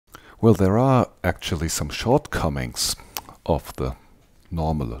Well, there are actually some shortcomings of the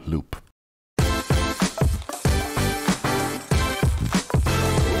normal loop.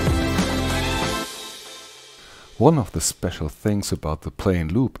 One of the special things about the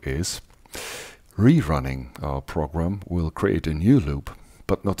plain loop is rerunning our program will create a new loop,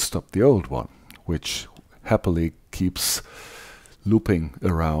 but not stop the old one, which happily keeps looping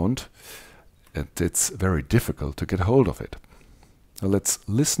around, and it's very difficult to get hold of it. Now let's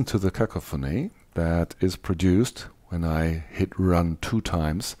listen to the cacophony that is produced when I hit run 2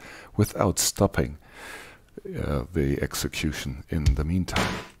 times without stopping the execution in the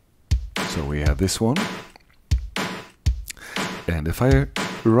meantime. So we have this one, and if I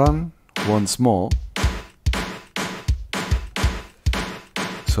run once more,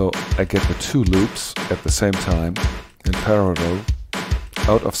 so I get the 2 loops at the same time in parallel,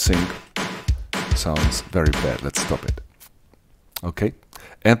 out of sync. Sounds very bad. Let's stop it. Okay,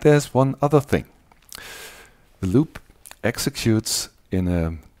 and there's one other thing. The loop executes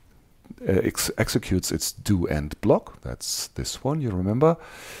executes its do end block. That's this one, you remember.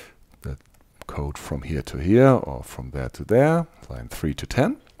 The code from here to here, or from there to there, line 3 to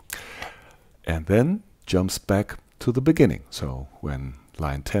 10, and then jumps back to the beginning. So when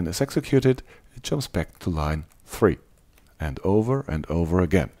line 10 is executed, it jumps back to line 3, and over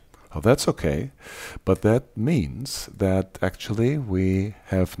again. Oh, that's okay, but that means that actually we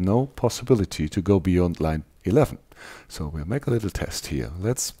have no possibility to go beyond line 11. So we'll make a little test here.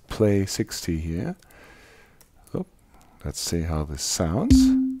 Let's play 60 here. Oh, let's see how this sounds.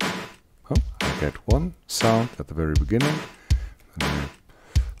 Oh, I get one sound at the very beginning. And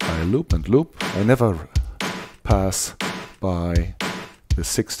I loop and loop. I never pass by the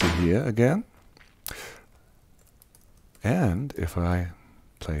 60 here again. And if I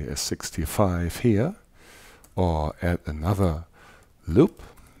play a 65 here, or add another loop,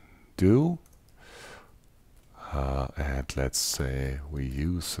 and let's say we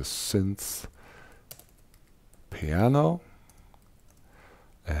use a synth piano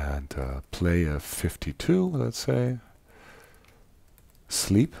and play a 52, let's say.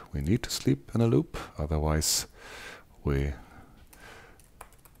 Sleep, we need to sleep in a loop, otherwise we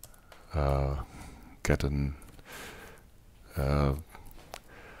get a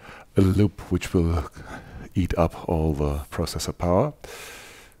loop which will eat up all the processor power.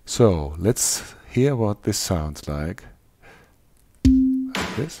 So let's hear what this sounds like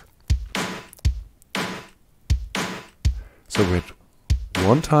this. So with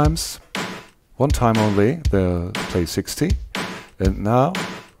one time only the play 60, and now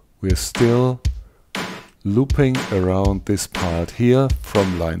we're still looping around this part here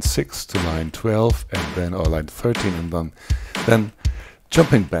from line 6 to line 12, and then or line 13, and then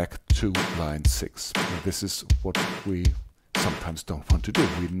jumping back to line 6. And this is what we sometimes don't want to do.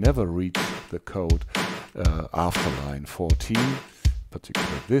 We never reach the code after line 14,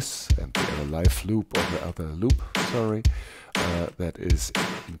 particularly this and the other live loop, or the other loop, sorry, that is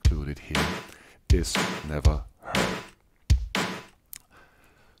included here is never heard.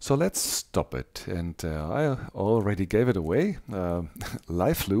 So let's stop it, and I already gave it away.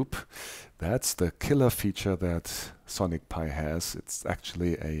 Live loop, that's the killer feature that Sonic Pi has. It's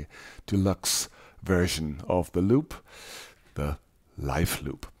actually a deluxe version of the loop, the live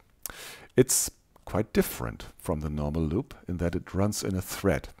loop. It's quite different from the normal loop in that it runs in a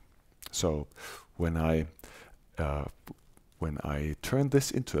thread. So when I turn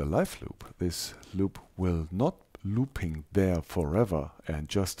this into a live loop, this loop will not looping there forever and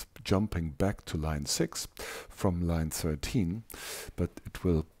just jumping back to line 6 from line 13, but it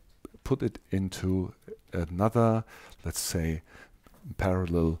will put it into another, let's say,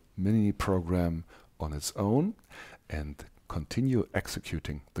 parallel mini program on its own and continue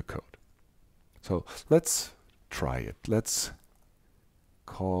executing the code. So let's try it. Let's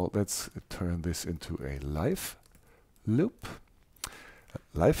turn this into a live loop.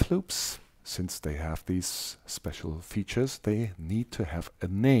 Live loops, since they have these special features, they need to have a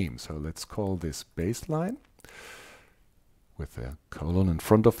name. So let's call this baseline with a colon in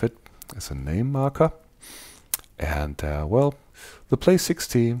front of it as a name marker. And well, the play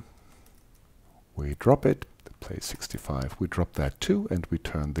 60, we drop it. The play 65, we drop that too, and we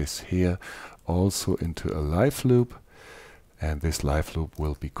turn this here also into a live loop. And this live loop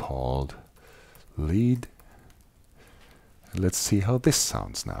will be called lead. And let's see how this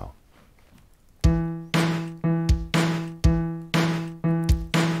sounds now.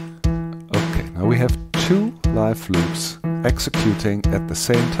 Okay, now we have 2 live loops executing at the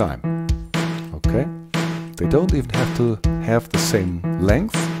same time. Okay, they don't even have to have the same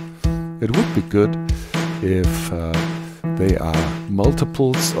length. It would be good if they are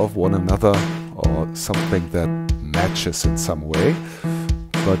multiples of one another or something that matches in some way,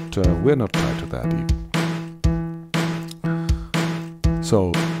 but we're not tied to that even.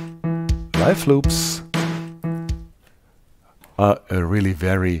 So live loops are a really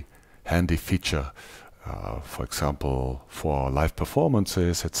very handy feature, for example, for live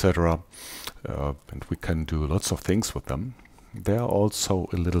performances, etc. And we can do lots of things with them. They are also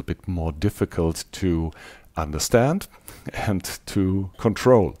a little bit more difficult to understand and to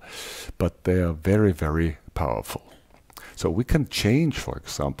control, but they are very, very powerful. So we can change, for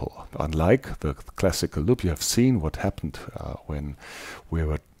example, unlike the classical loop, you have seen what happened when we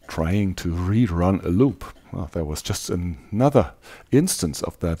were trying to rerun a loop. Well, there was just another instance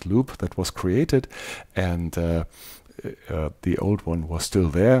of that loop that was created, and the old one was still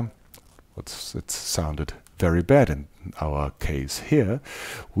there. It sounded very bad in our case here.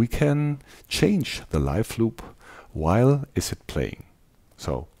 We can change the live loop while is it playing.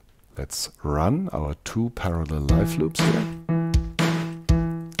 So let's run our 2 parallel live loops here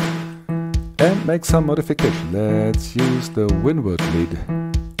and make some modification. Let's use the windward lead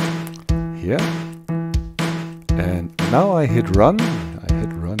here. And now I hit run. I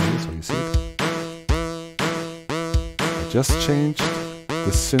hit run here so you see it. I just changed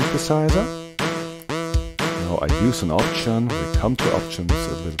the synthesizer. Now I use an option. We come to options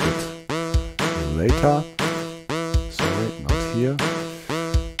a little bit later. Sorry, not here.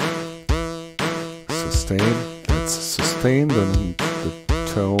 Sustain. Let's sustain the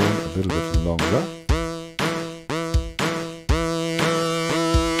tone a little bit longer.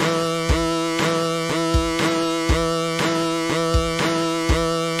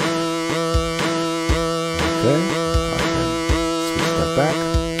 Okay, I can switch that back.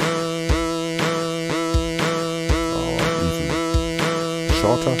 Or even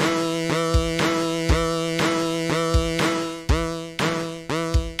shorter.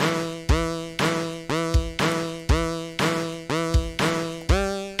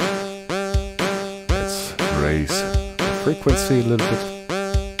 Raise the frequency a little bit.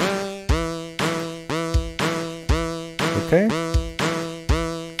 Okay.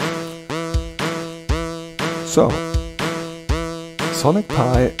 So, Sonic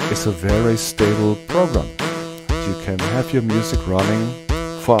Pi is a very stable program. You can have your music running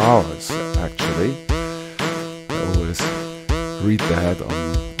for hours, actually. I always read that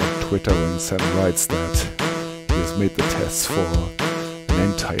on Twitter when Sam writes that he has made the tests for an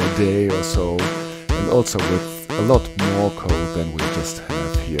entire day or so. And also with a lot more code than we just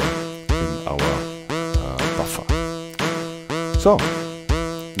have here in our buffer. So,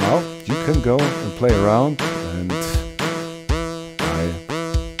 now you can go and play around, and I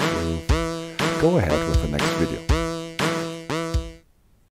will go ahead with the next video.